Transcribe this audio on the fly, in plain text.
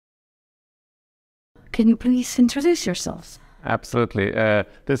Can you please introduce yourselves? Absolutely.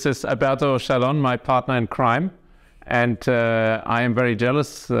 This is Alberto Chalon, my partner in crime. And I am very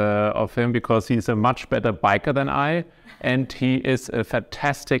jealous of him because he's a much better biker than I. And he is a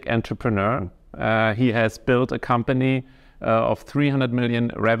fantastic entrepreneur. He has built a company of 300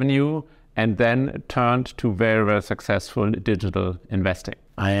 million revenue and then turned to very, very successful digital investing.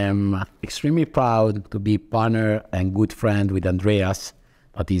 I am extremely proud to be partner and good friend with Andreas,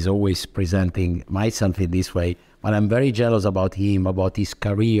 but he's always presenting myself in this way. But I'm very jealous about him, about his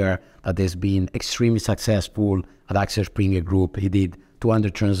career that has been extremely successful at Axel Springer Group. He did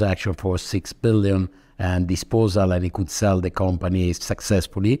 200 transactions for 6 billion and disposal, and he could sell the company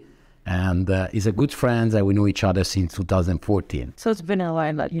successfully. And he's a good friend, and we know each other since 2014. So it's been a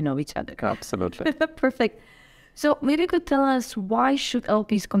while that you know each other. Absolutely. Perfect. So maybe you could tell us, why should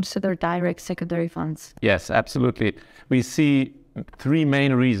LPs consider direct secondary funds? Yes, absolutely. We see 3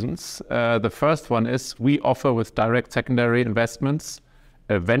 main reasons. The first one is we offer with direct secondary investments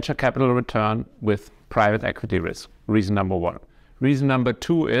a venture capital return with private equity risk. Reason number 1. Reason number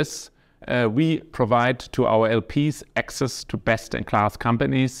 2 is we provide to our LPs access to best-in-class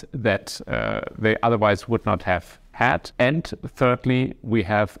companies that they otherwise would not have had. And thirdly, we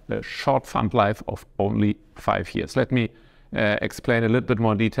have a short fund life of only 5 years. Let me explain a little bit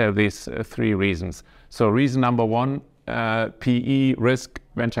more detail these 3 reasons. So reason number 1, PE risk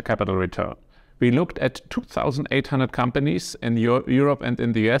venture capital return. We looked at 2,800 companies in Europe and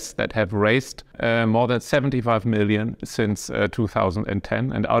in the US that have raised more than 75 million since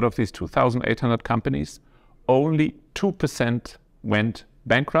 2010. And out of these 2,800 companies, only 2% went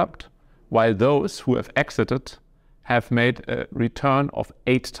bankrupt, while those who have exited have made a return of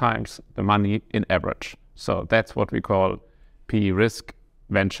 8 times the money in average. So that's what we call PE risk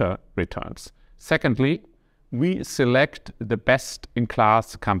venture returns. Secondly, we select the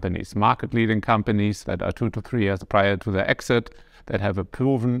best-in-class companies, market-leading companies that are 2 to 3 years prior to their exit, that have a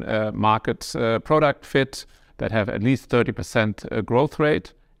proven market product fit, that have at least 30% growth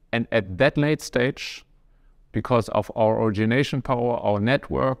rate. And at that late stage, because of our origination power, our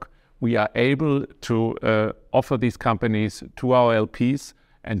network, we are able to offer these companies to our LPs.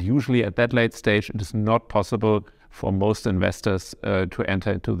 And usually at that late stage, it is not possible for most investors to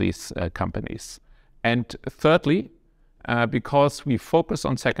enter into these companies. And thirdly, because we focus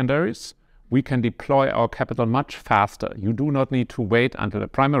on secondaries, we can deploy our capital much faster. You do not need to wait until a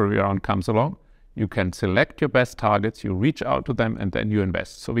primary round comes along. You can select your best targets, you reach out to them, and then you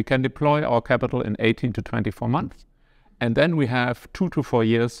invest. So we can deploy our capital in 18 to 24 months. And then we have 2 to 4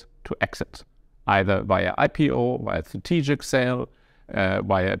 years to exit, either via IPO, via strategic sale,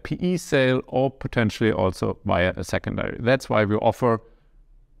 via PE sale, or potentially also via a secondary. That's why we offer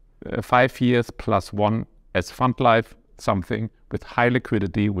 5 years plus 1 as fund life, something with high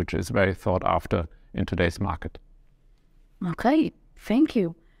liquidity, which is very sought after in today's market. Okay, thank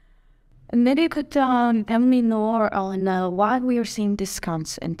you. And maybe you could tell me more on why we are seeing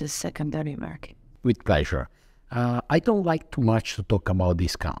discounts in the secondary market. With pleasure. I don't like too much to talk about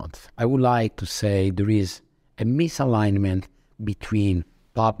discounts. I would like to say there is a misalignment between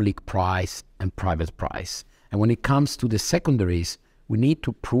public price and private price. And when it comes to the secondaries, we need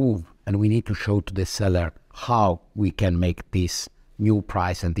to prove and we need to show to the seller how we can make this new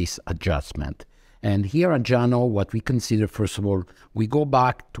price and this adjustment. And here at Giano, what we consider, first of all, we go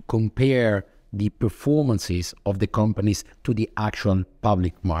back to compare the performances of the companies to the actual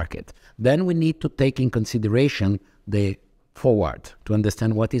public market. Then we need to take in consideration the forward to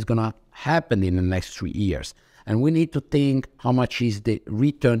understand what is going to happen in the next 3 years. And we need to think how much is the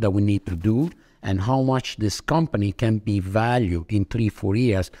return that we need to do and how much this company can be valued in 3-4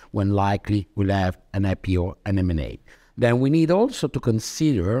 years when likely we'll have an IPO and M&A. Then we need also to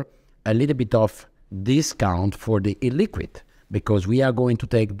consider a little bit of discount for the illiquid, because we are going to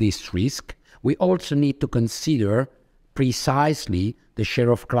take this risk. We also need to consider precisely the share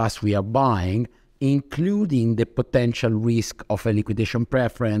of class we are buying, including the potential risk of a liquidation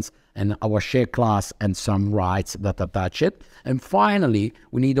preference and our share class and some rights that attach it. And finally,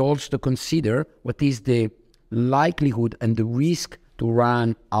 we need also to consider what is the likelihood and the risk to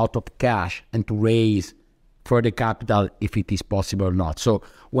run out of cash and to raise further capital if it is possible or not. So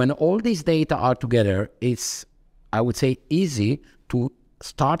when all these data are together, it's, I would say, easy to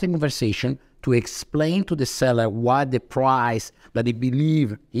start a conversation to explain to the seller why the price that they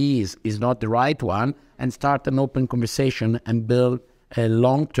believe is not the right one, and start an open conversation and build a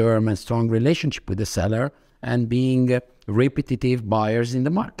long-term and strong relationship with the seller and being repetitive buyers in the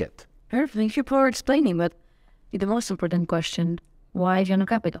market. Perfect. Thank you for explaining, but the most important question, Why Giano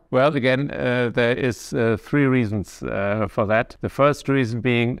Capital? Well, again, there is 3 reasons for that. The first reason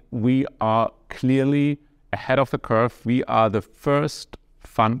being we are clearly ahead of the curve. We are the first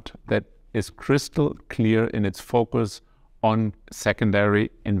fund that is crystal clear in its focus on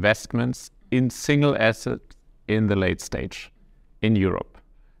secondary investments in single asset in the late stage in Europe.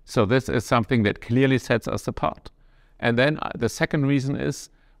 So this is something that clearly sets us apart. And then the second reason is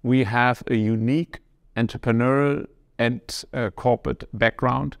we have a unique entrepreneurial and corporate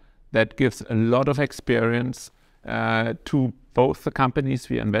background that gives a lot of experience to both the companies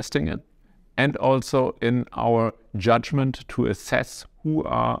we are investing in and also in our judgment to assess who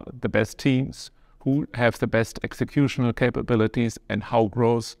are the best teams, who have the best executional capabilities, and how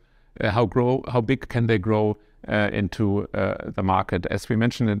big can they grow into the market. As we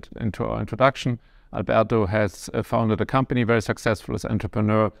mentioned it into our introduction, Alberto has founded a company, very successful as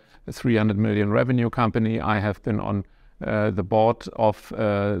entrepreneur, a 300 million revenue company. I have been on the board of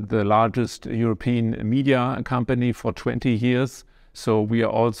the largest European media company for 20 years. So we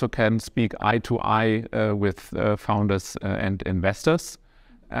also can speak eye to eye with founders and investors.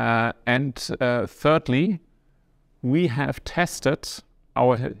 And thirdly, we have tested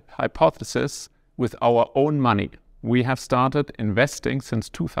our hypothesis with our own money. We have started investing since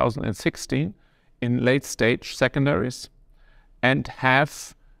 2016 in late stage secondaries and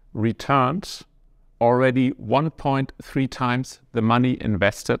have returned already 1.3 times the money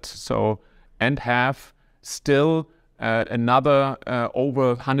invested. And have still another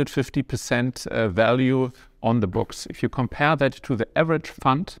over 150% value on the books. If you compare that to the average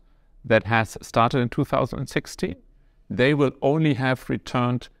fund that has started in 2016, they will only have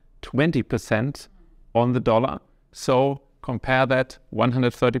returned 20% on the dollar. So compare that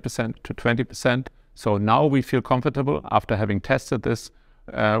 130% to 20%. So now we feel comfortable after having tested this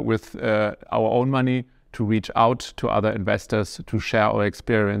with our own money to reach out to other investors, to share our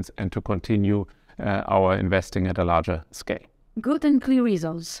experience and to continue our investing at a larger scale. Good and clear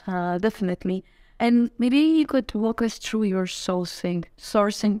results, definitely. And maybe you could walk us through your sourcing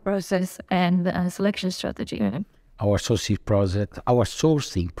process and selection strategy. Our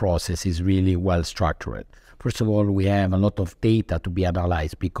sourcing process is really well structured. First of all, we have a lot of data to be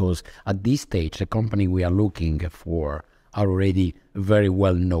analyzed because at this stage, the company we are looking for are already very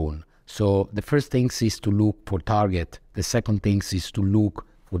well known. So the first thing is to look for target. The second thing is to look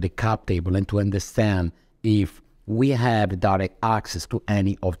for the cap table and to understand if we have direct access to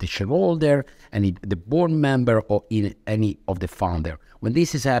any of the shareholder, any the board member, or in any of the founder. When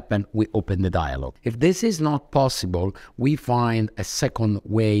this has happened, we open the dialogue. If this is not possible, we find a second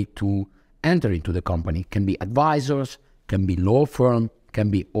way to enter into the company. Can be advisors, can be law firm, can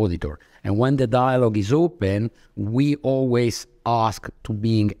be auditor. And when the dialogue is open, we always ask to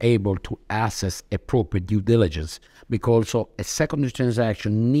being able to assess appropriate due diligence, because a secondary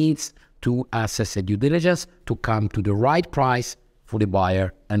transaction needs to assess a due diligence to come to the right price for the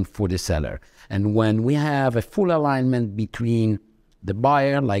buyer and for the seller. And when we have a full alignment between the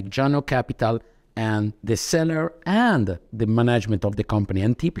buyer, like Giano Capital, and the seller and the management of the company.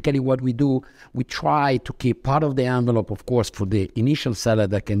 And typically what we do, we try to keep part of the envelope, of course, for the initial seller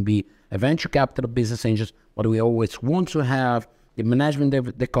that can be a venture capital business angels, but we always want to have the management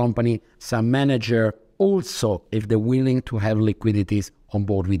of the company, some manager, also if they're willing to have liquidities on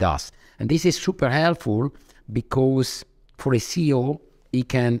board with us. And this is super helpful because for a CEO, he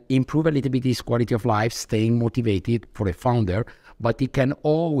can improve a little bit his quality of life, staying motivated for a founder, but he can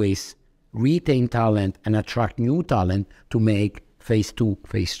always retain talent and attract new talent to make phase 2,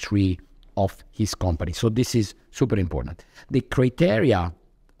 phase 3 of his company. So this is super important. The criteria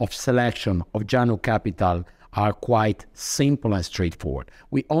of selection of Giano Capital are quite simple and straightforward.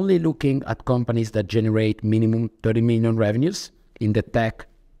 We're only looking at companies that generate minimum 30 million revenues in the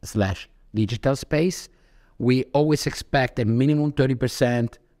tech/digital space. We always expect a minimum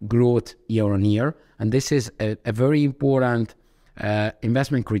 30% growth year on year. And this is a very important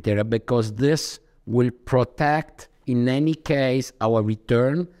investment criteria because this will protect, in any case, our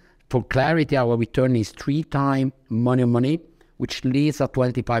return. For clarity, our return is 3 times money, which leads a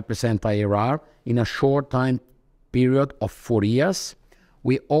 25% IRR in a short time period of 4 years.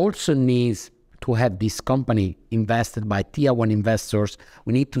 We also need to have this company invested by tier 1 investors.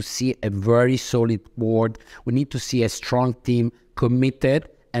 We need to see a very solid board. We need to see a strong team committed.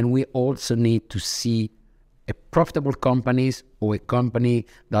 And we also need to see a profitable companies or a company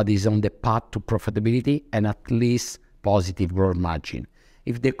that is on the path to profitability and at least positive growth margin.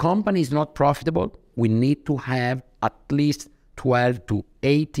 If the company is not profitable, we need to have at least 12 to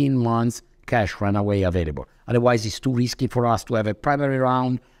 18 months cash runway available. Otherwise, it's too risky for us to have a primary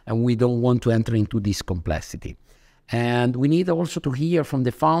round, and we don't want to enter into this complexity. And we need also to hear from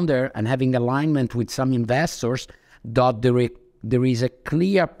the founder and having alignment with some investors that there is a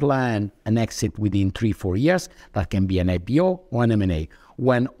clear plan, an exit within 3-4 years. That can be an IPO or an M&A.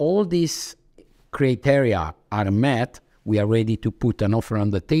 When all these criteria are met, we are ready to put an offer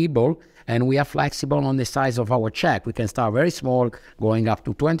on the table, and we are flexible on the size of our check. We can start very small, going up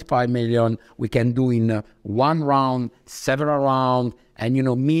to 25 million. We can do in one round, several rounds, and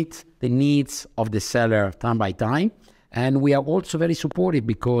meet the needs of the seller time by time. And we are also very supportive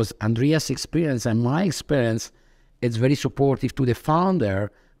because Andreas' experience and my experience is very supportive to the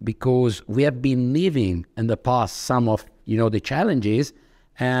founder, because we have been living in the past some of the challenges,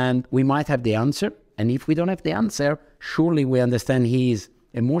 and we might have the answer. And if we don't have the answer, surely we understand his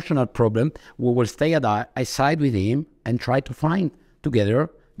emotional problem. We will stay aside with him and try to find together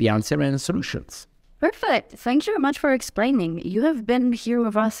the answer and solutions. Perfect. Thank you very much for explaining. You have been here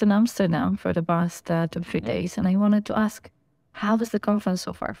with us in Amsterdam for the past 2-3 days, and I wanted to ask, how was the conference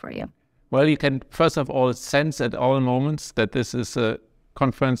so far for you? Well, you can first of all sense at all moments that this is a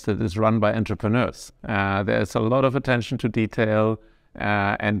conference that is run by entrepreneurs. There's a lot of attention to detail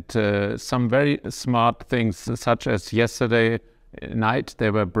and some very smart things, such as yesterday night,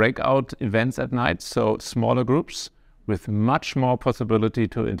 there were breakout events at night, so smaller groups with much more possibility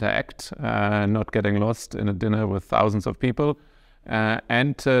to interact, not getting lost in a dinner with thousands of people.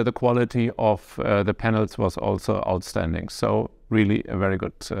 And the quality of the panels was also outstanding. So really a very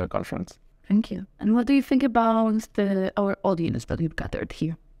good conference. Thank you. And what do you think about our audience that we've gathered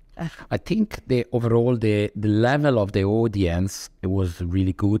here? I think overall the level of the audience, it was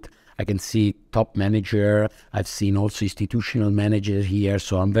really good. I can see top manager. I've seen also institutional managers here.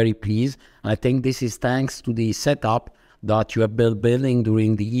 So I'm very pleased. I think this is thanks to the setup that you have building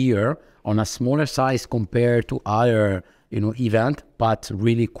during the year on a smaller size compared to other event, but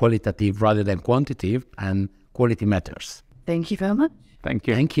really qualitative rather than quantitative, and quality matters. Thank you very much. Thank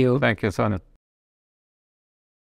you. Thank you. Thank you, Sonia.